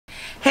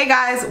Hey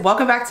guys,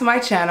 welcome back to my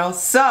channel.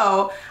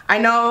 So I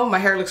know my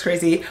hair looks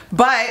crazy,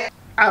 but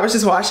I was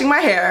just washing my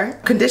hair,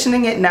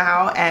 conditioning it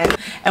now, and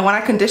when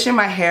I condition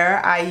my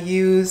hair, I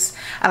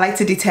like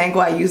to detangle.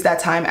 I use that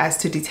time as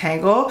to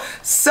detangle.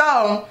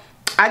 So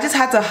I just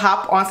had to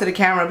hop onto the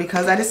camera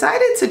because I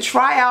decided to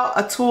try out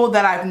a tool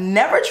that I've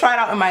never tried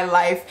out in my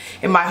life,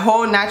 in my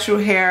whole natural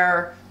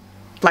hair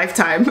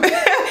lifetime.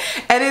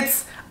 And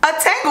it's a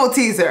Tangle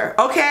Teezer,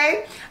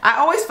 okay? I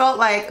always felt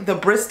like the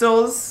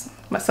bristles,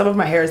 some of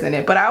my hair is in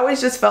it, but I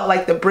always just felt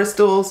like the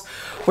bristles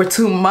were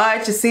too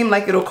much. It seemed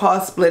like it'll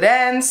cause split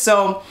ends.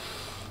 So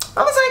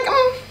I was like,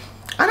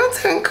 I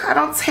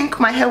don't think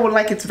my hair would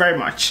like it very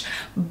much.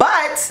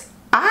 But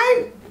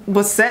I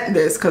was sent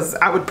this because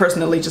I would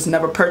personally just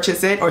never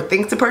purchase it or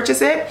think to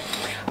purchase it.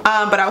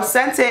 But I was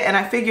sent it and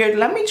I figured,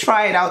 let me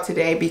try it out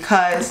today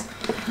because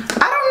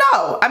I don't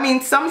know. I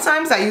mean,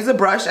 sometimes I use a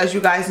brush, as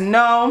you guys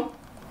know,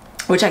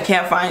 which I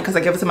can't find because I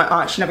give it to my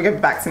aunt. She never gave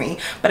it back to me.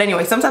 But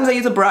anyway, sometimes I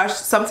use a brush,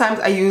 sometimes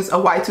I use a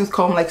wide tooth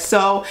comb like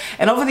so.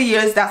 And over the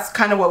years, that's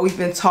kind of what we've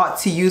been taught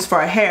to use for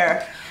our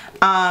hair.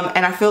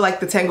 And I feel like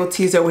the Tangle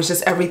Teezer was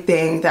just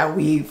everything that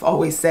we've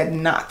always said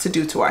not to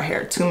do to our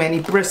hair. Too many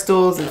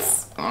bristles.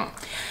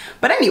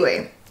 But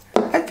anyway,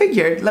 I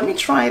figured, let me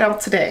try it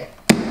out today.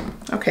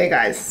 Okay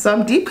guys, so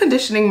I'm deep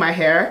conditioning my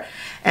hair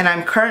and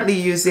I'm currently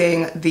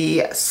using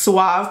the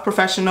Suave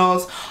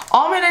Professionals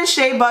Almond and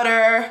Shea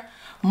Butter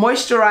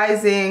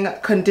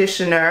moisturizing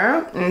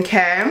conditioner,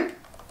 okay?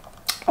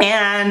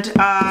 And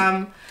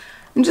I'm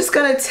just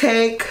gonna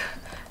take,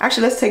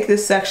 actually let's take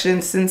this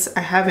section since I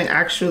haven't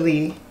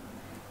actually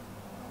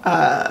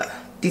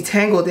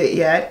detangled it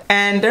yet.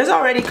 And there's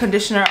already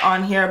conditioner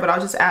on here, but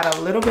I'll just add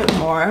a little bit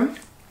more. And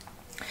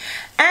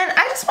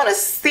I just want to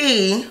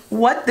see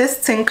what this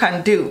thing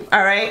can do,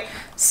 all right?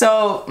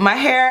 So my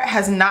hair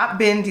has not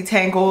been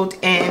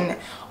detangled in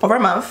over a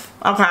month,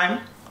 okay?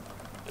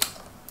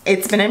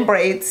 It's been in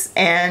braids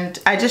and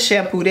I just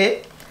shampooed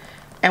it.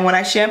 And when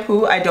I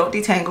shampoo, I don't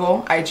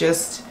detangle. I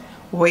just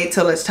wait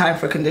till it's time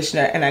for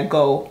conditioner and I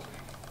go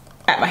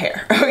at my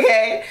hair,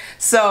 okay?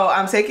 So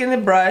I'm taking the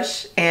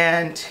brush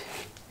and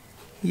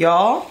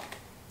y'all,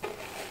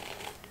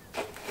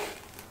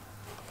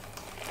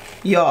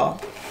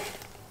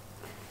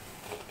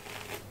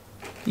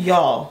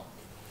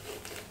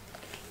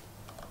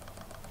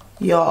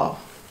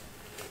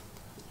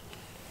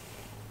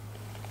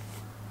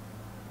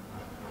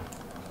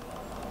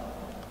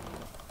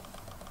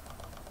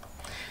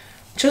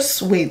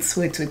 just wait, just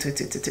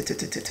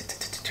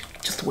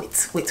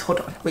wait, hold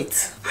on,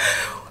 wait.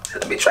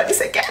 Let me try this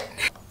again.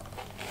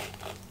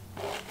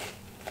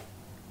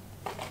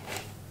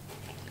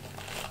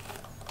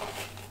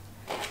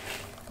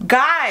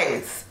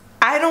 Guys,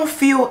 I don't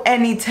feel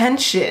any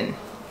tension.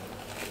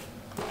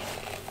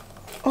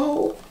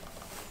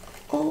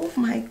 Oh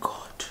my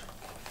God.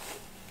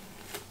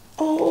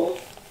 Oh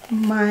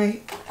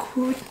my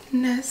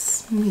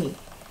goodness me.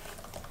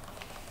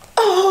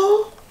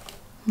 Oh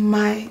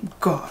my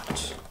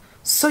God.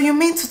 So you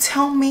mean to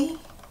tell me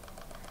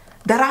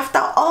that after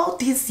all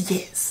these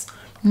years,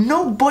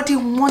 nobody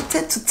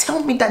wanted to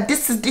tell me that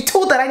this is the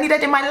tool that I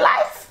needed in my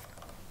life?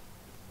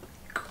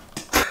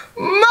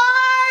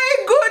 My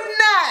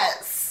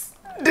goodness!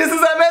 This is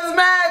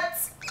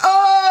amazement!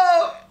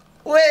 Oh,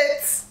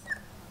 wait.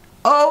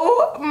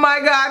 Oh my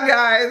God,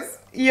 guys.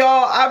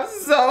 Y'all, I'm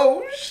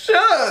so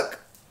shook.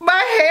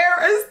 My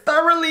hair is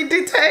thoroughly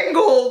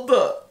detangled.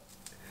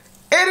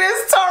 It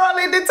is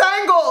thoroughly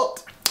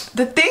detangled.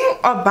 The thing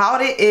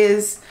about it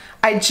is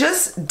I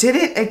just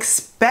didn't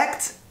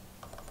expect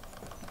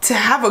to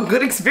have a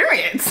good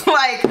experience.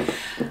 Like,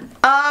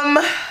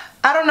 I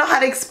don't know how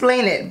to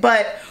explain it,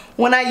 but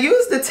when I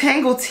use the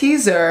Tangle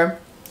Teezer,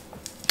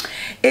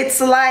 it's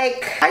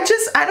like, I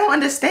don't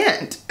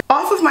understand.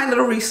 Off of my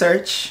little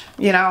research,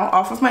 you know,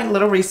 off of my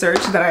little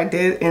research that I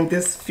did in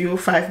this few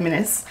 5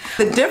 minutes,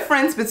 the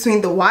difference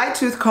between the wide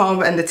tooth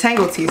comb and the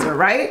Tangle Teezer,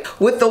 right?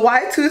 With the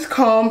wide tooth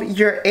comb,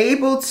 you're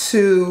able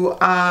to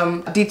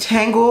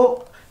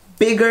detangle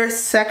bigger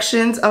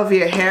sections of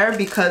your hair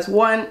because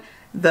one,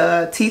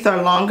 the teeth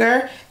are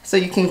longer, so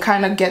you can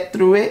kind of get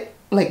through it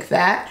like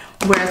that.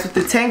 Whereas with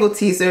the Tangle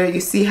Teezer,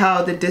 you see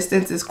how the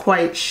distance is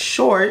quite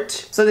short.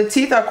 So the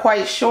teeth are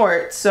quite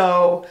short,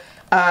 so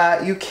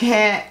you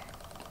can't,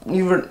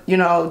 you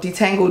know,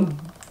 detangle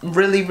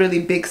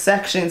really big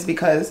sections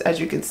because as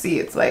you can see,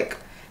 it's like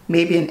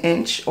maybe an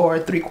inch or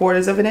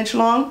 3/4 of an inch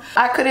long.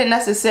 I couldn't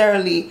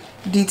necessarily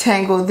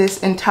detangle this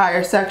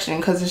entire section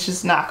because it's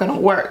just not gonna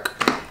work.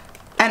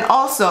 And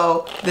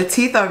also, the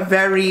teeth are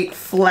very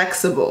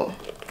flexible.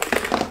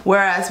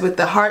 Whereas with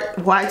the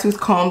wide tooth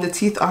comb, the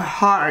teeth are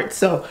hard.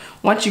 So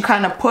once you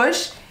kind of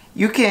push,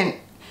 you can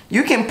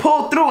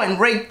pull through and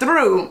rake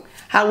through.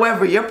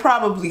 However, you're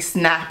probably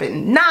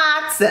snapping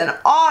knots and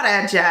all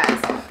that jazz.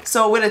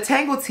 So with a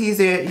Tangle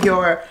Teezer,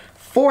 you're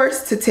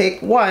forced to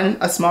take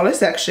a smaller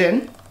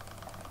section,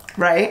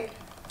 right?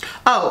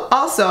 Oh,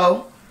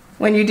 also,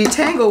 when you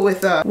detangle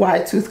with a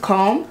wide tooth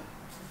comb,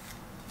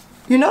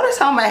 you notice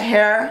how my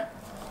hair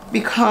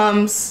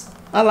becomes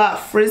a lot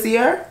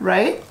frizzier,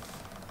 right?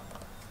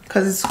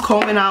 because it's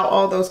combing out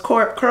all those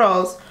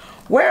curls.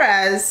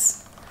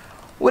 Whereas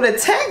with a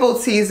Tangle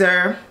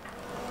Teezer,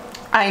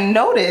 I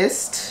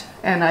noticed,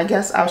 and I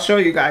guess I'll show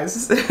you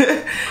guys,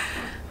 when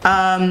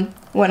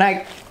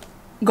I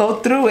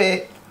go through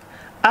it,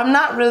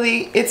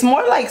 it's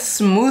more like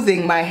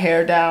smoothing my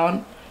hair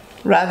down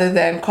rather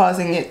than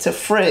causing it to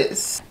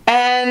frizz.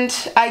 And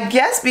I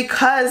guess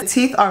because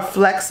teeth are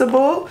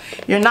flexible,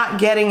 you're not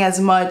getting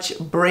as much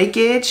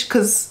breakage,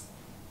 because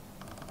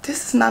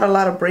this is not a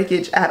lot of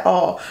breakage at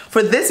all.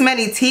 For this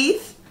many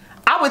teeth,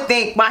 I would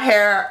think my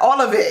hair,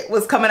 all of it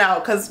was coming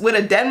out, because with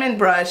a Denman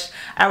brush,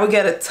 I would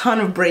get a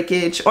ton of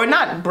breakage, or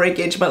not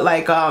breakage, but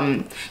like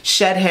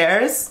shed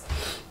hairs.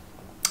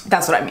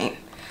 That's what I mean.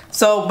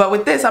 So, but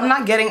with this, I'm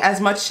not getting as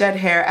much shed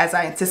hair as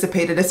I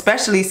anticipated,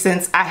 especially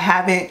since I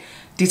haven't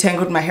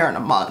detangled my hair in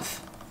a month.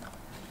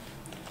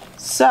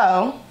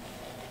 So,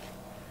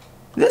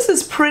 this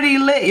is pretty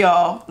lit,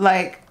 y'all.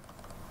 Like,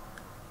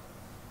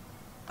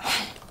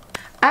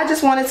 I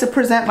just wanted to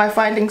present my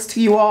findings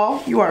to you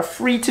all. You are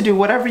free to do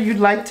whatever you'd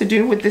like to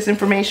do with this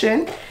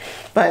information.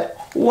 But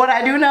what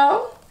I do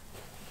know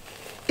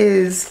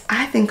is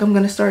I think I'm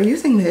gonna start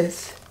using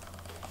this.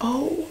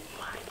 Oh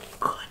my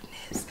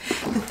goodness.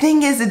 The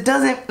thing is, it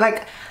doesn't,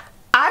 like,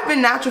 I've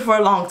been natural for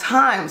a long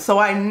time, so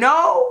I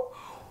know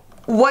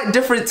what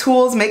different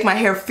tools make my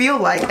hair feel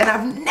like, and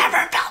I've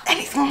never felt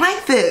anything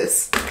like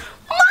this.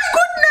 My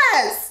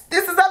goodness,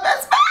 this is a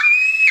best bet.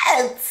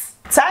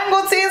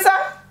 Tangle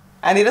Teezer,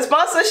 I need a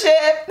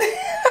sponsorship.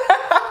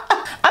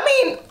 I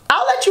mean,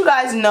 I'll let you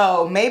guys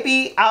know.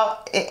 Maybe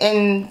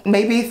in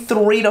maybe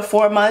 3 to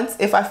 4 months,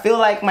 if I feel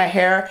like my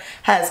hair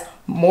has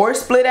more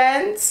split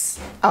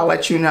ends, I'll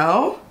let you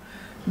know.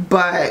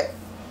 But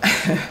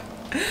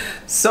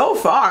so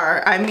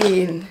far, I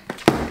mean,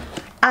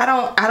 I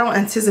don't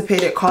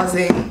anticipate it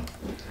causing,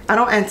 I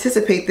don't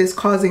anticipate this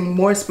causing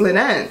more split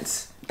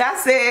ends.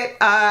 That's it.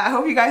 I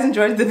hope you guys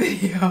enjoyed the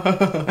video.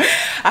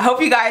 I hope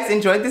you guys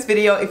enjoyed this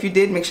video. If you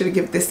did, make sure to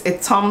give this a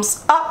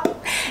thumbs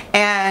up,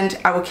 and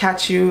I will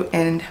catch you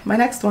in my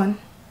next one.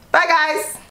 Bye guys.